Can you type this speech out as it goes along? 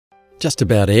Just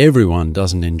about everyone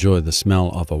doesn't enjoy the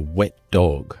smell of a wet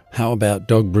dog. How about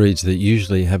dog breeds that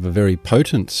usually have a very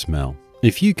potent smell?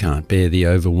 If you can't bear the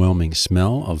overwhelming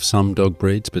smell of some dog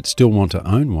breeds but still want to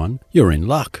own one, you're in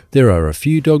luck. There are a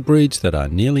few dog breeds that are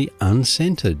nearly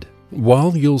unscented.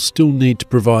 While you'll still need to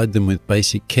provide them with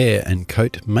basic care and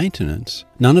coat maintenance,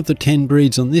 none of the 10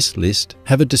 breeds on this list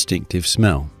have a distinctive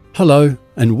smell. Hello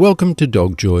and welcome to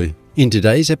Dog Joy. In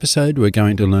today's episode, we're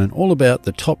going to learn all about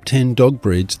the top 10 dog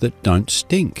breeds that don't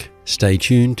stink. Stay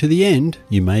tuned to the end.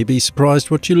 You may be surprised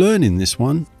what you learn in this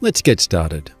one. Let's get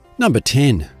started. Number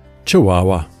 10.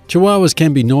 Chihuahua. Chihuahuas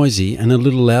can be noisy and a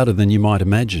little louder than you might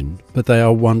imagine, but they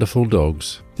are wonderful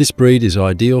dogs. This breed is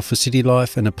ideal for city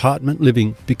life and apartment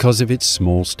living because of its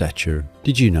small stature.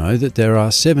 Did you know that there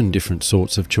are 7 different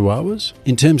sorts of Chihuahuas?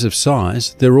 In terms of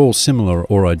size, they're all similar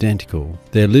or identical.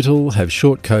 They're little, have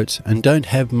short coats, and don't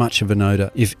have much of an odor,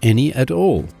 if any at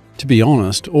all. To be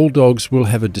honest, all dogs will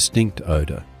have a distinct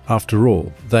odor. After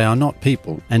all, they are not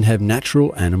people and have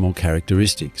natural animal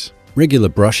characteristics. Regular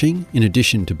brushing, in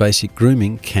addition to basic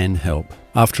grooming, can help.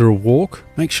 After a walk,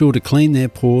 make sure to clean their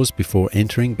paws before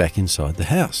entering back inside the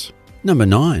house. Number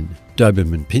 9.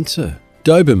 Doberman Pinscher.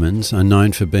 Dobermans are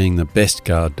known for being the best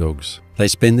guard dogs. They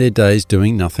spend their days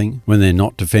doing nothing when they're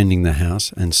not defending the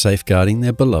house and safeguarding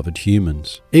their beloved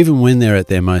humans. Even when they're at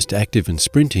their most active and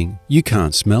sprinting, you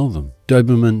can't smell them.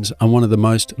 Dobermans are one of the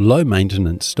most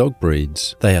low-maintenance dog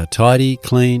breeds. They are tidy,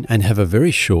 clean, and have a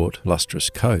very short, lustrous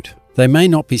coat. They may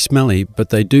not be smelly,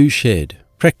 but they do shed.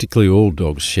 Practically all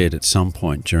dogs shed at some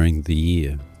point during the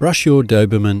year. Brush your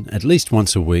Doberman at least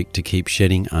once a week to keep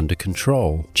shedding under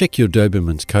control. Check your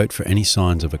Doberman's coat for any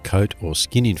signs of a coat or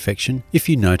skin infection if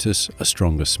you notice a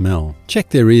stronger smell. Check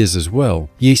their ears as well.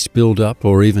 Yeast buildup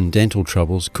or even dental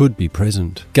troubles could be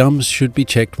present. Gums should be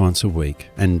checked once a week,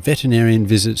 and veterinarian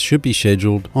visits should be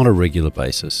scheduled on a regular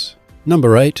basis.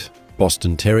 Number 8.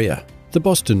 Boston Terrier. The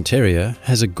Boston Terrier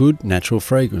has a good natural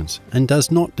fragrance and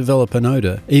does not develop an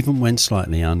odor even when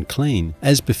slightly unclean,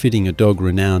 as befitting a dog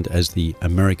renowned as the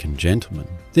American gentleman.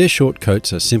 Their short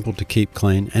coats are simple to keep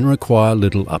clean and require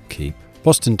little upkeep.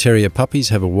 Boston Terrier puppies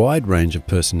have a wide range of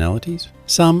personalities.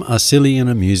 Some are silly and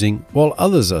amusing, while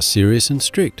others are serious and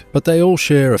strict, but they all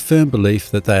share a firm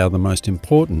belief that they are the most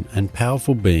important and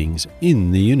powerful beings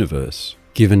in the universe.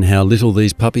 Given how little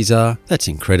these puppies are, that's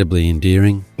incredibly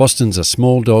endearing. Bostons are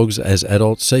small dogs as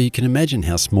adults, so you can imagine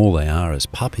how small they are as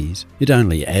puppies. It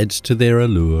only adds to their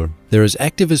allure. They're as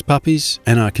active as puppies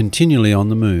and are continually on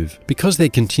the move. Because they're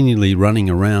continually running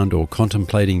around or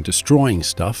contemplating destroying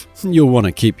stuff, you'll want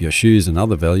to keep your shoes and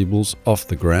other valuables off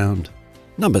the ground.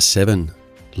 Number 7.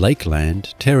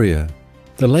 Lakeland Terrier.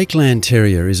 The Lakeland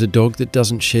Terrier is a dog that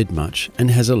doesn't shed much and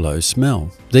has a low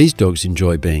smell. These dogs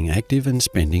enjoy being active and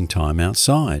spending time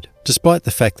outside. Despite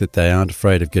the fact that they aren't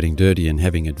afraid of getting dirty and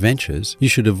having adventures, you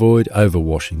should avoid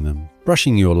overwashing them.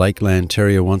 Brushing your Lakeland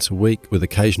Terrier once a week with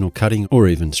occasional cutting or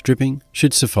even stripping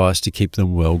should suffice to keep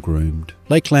them well groomed.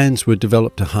 Lakelands were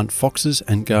developed to hunt foxes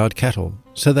and guard cattle,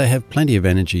 so they have plenty of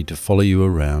energy to follow you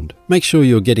around. Make sure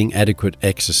you're getting adequate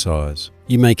exercise.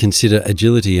 You may consider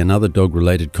agility and other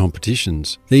dog-related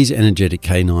competitions. These energetic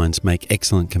canines make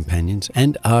excellent companions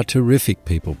and are terrific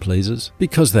people pleasers.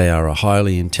 Because they are a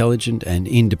highly intelligent and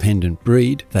independent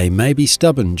breed, they may be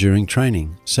stubborn during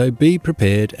training, so be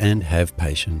prepared and have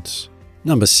patience.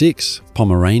 Number 6.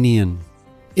 Pomeranian.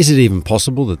 Is it even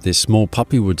possible that this small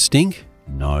puppy would stink?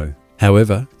 No.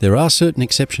 However, there are certain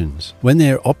exceptions. When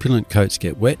their opulent coats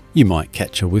get wet, you might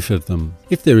catch a whiff of them.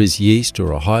 If there is yeast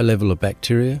or a high level of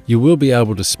bacteria, you will be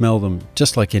able to smell them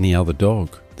just like any other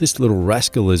dog. This little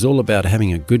rascal is all about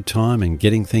having a good time and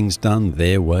getting things done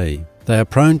their way. They are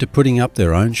prone to putting up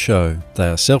their own show. They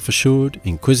are self-assured,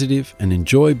 inquisitive, and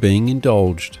enjoy being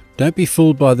indulged. Don't be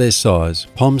fooled by their size.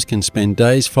 Poms can spend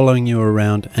days following you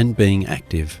around and being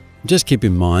active. Just keep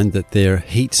in mind that they're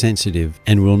heat sensitive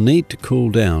and will need to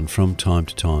cool down from time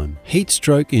to time. Heat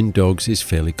stroke in dogs is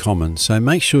fairly common, so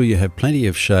make sure you have plenty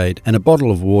of shade and a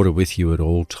bottle of water with you at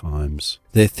all times.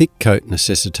 Their thick coat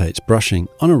necessitates brushing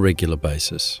on a regular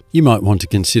basis. You might want to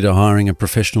consider hiring a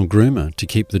professional groomer to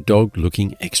keep the dog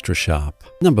looking extra sharp.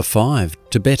 Number 5.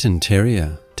 Tibetan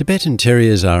Terrier. Tibetan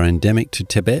Terriers are endemic to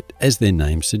Tibet, as their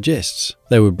name suggests.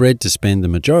 They were bred to spend the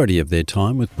majority of their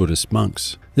time with Buddhist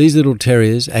monks. These little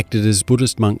terriers acted as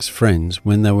Buddhist monks' friends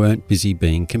when they weren't busy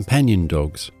being companion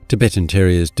dogs. Tibetan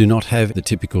Terriers do not have the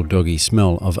typical doggy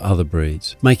smell of other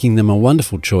breeds, making them a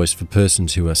wonderful choice for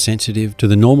persons who are sensitive to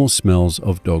the normal smells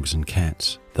of dogs and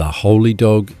cats. The holy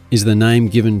dog is the name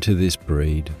given to this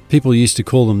breed. People used to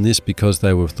call them this because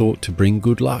they were thought to bring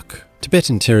good luck.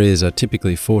 Tibetan Terriers are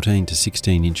typically 14 to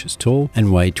 16 inches tall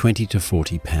and weigh 20 to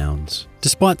 40 pounds.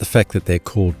 Despite the fact that they're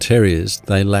called terriers,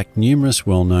 they lack numerous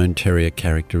well-known terrier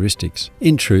characteristics.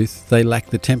 In truth, they lack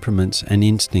the temperaments and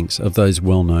instincts of those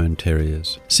well-known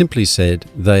terriers. Simply said,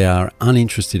 they are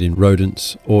uninterested in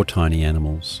rodents or tiny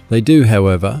animals. They do,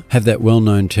 however, have that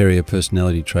well-known terrier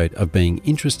personality trait of being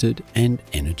interested and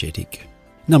energetic.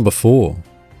 Number 4.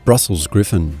 Brussels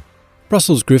Griffon.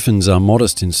 Brussels Griffons are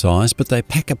modest in size, but they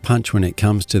pack a punch when it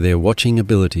comes to their watching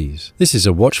abilities. This is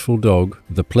a watchful dog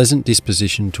with a pleasant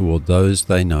disposition toward those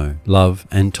they know, love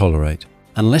and tolerate.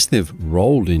 Unless they've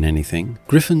rolled in anything,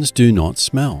 Griffons do not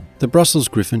smell. The Brussels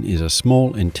Griffon is a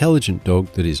small, intelligent dog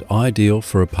that is ideal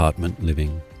for apartment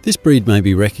living. This breed may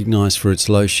be recognised for its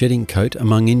low shedding coat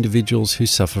among individuals who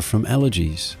suffer from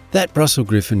allergies. That Brussels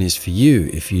Griffon is for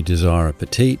you if you desire a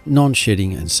petite,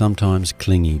 non-shedding and sometimes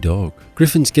clingy dog.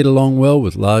 Griffons get along well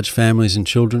with large families and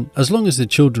children as long as the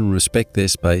children respect their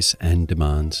space and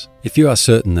demands. If you are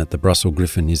certain that the Brussels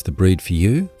Griffon is the breed for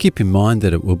you, keep in mind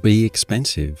that it will be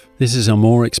expensive. This is a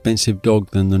more expensive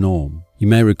dog than the norm. You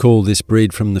may recall this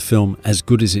breed from the film As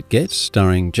Good As It Gets,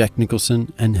 starring Jack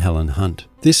Nicholson and Helen Hunt.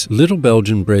 This little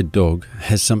Belgian bred dog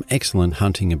has some excellent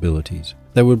hunting abilities.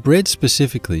 They were bred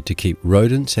specifically to keep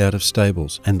rodents out of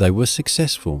stables, and they were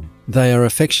successful. They are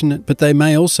affectionate, but they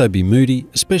may also be moody,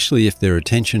 especially if their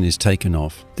attention is taken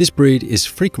off. This breed is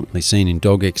frequently seen in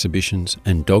dog exhibitions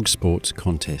and dog sports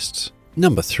contests.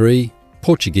 Number 3.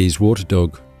 Portuguese Water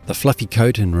Dog. The fluffy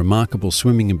coat and remarkable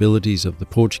swimming abilities of the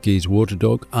Portuguese water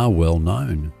dog are well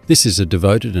known. This is a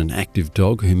devoted and active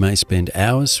dog who may spend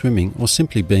hours swimming or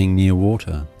simply being near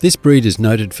water. This breed is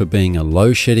noted for being a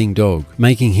low-shedding dog,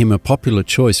 making him a popular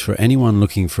choice for anyone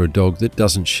looking for a dog that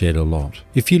doesn't shed a lot.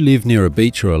 If you live near a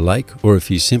beach or a lake, or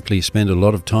if you simply spend a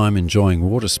lot of time enjoying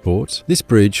water sports, this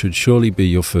breed should surely be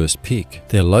your first pick.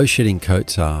 Their low-shedding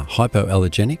coats are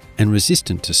hypoallergenic and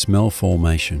resistant to smell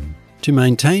formation. To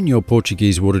maintain your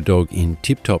Portuguese water dog in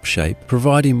tip-top shape,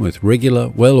 provide him with regular,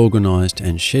 well-organised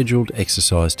and scheduled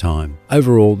exercise time.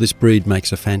 Overall, this breed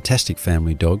makes a fantastic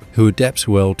family dog who adapts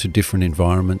well to different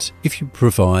environments if you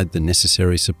provide the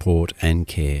necessary support and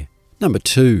care. Number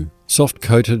 2.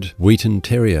 Soft-coated Wheaten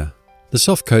Terrier. The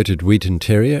soft-coated Wheaten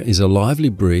Terrier is a lively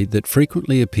breed that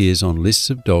frequently appears on lists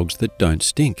of dogs that don't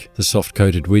stink. The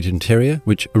soft-coated Wheaten Terrier,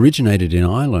 which originated in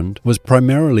Ireland, was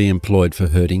primarily employed for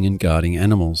herding and guarding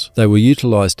animals. They were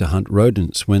utilised to hunt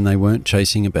rodents when they weren't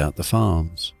chasing about the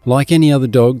farms. Like any other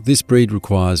dog, this breed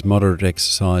requires moderate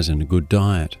exercise and a good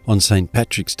diet. On St.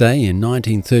 Patrick's Day in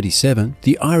 1937,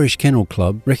 the Irish Kennel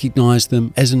Club recognised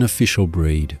them as an official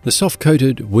breed. The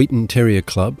soft-coated Wheaten Terrier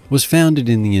Club was founded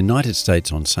in the United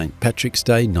States on St. Patrick's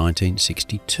Day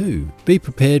 1962. Be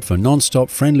prepared for non-stop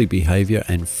friendly behaviour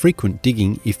and frequent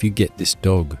digging if you get this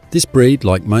dog. This breed,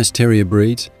 like most terrier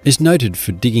breeds, is noted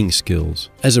for digging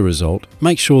skills. As a result,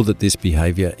 make sure that this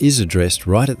behaviour is addressed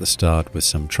right at the start with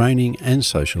some training and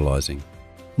socialising.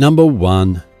 Number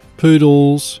 1.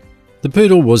 Poodles. The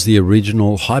poodle was the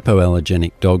original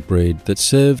hypoallergenic dog breed that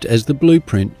served as the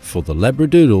blueprint for the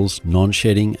Labradoodle's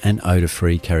non-shedding and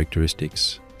odour-free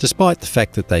characteristics. Despite the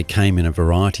fact that they came in a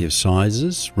variety of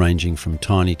sizes, ranging from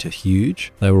tiny to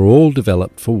huge, they were all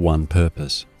developed for one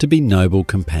purpose: to be noble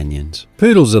companions.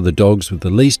 Poodles are the dogs with the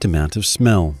least amount of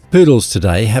smell. Poodles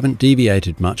today haven't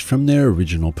deviated much from their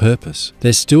original purpose.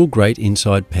 They're still great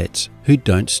inside pets who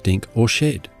don't stink or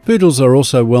shed. Poodles are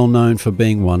also well known for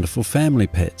being wonderful family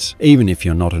pets. Even if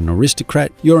you're not an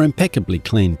aristocrat, your impeccably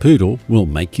clean poodle will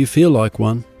make you feel like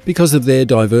one. Because of their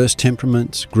diverse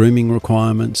temperaments, grooming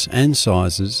requirements and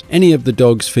sizes, any of the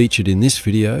dogs featured in this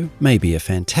video may be a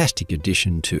fantastic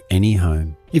addition to any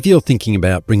home. If you're thinking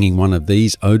about bringing one of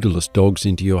these odourless dogs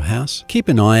into your house, keep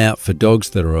an eye out for dogs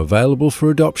that are available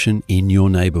for adoption in your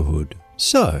neighbourhood.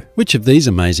 So, which of these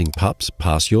amazing pups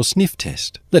pass your sniff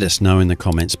test? Let us know in the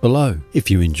comments below. If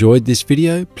you enjoyed this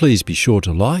video, please be sure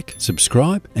to like,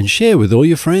 subscribe and share with all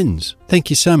your friends.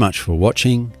 Thank you so much for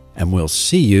watching, and we'll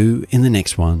see you in the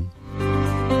next one.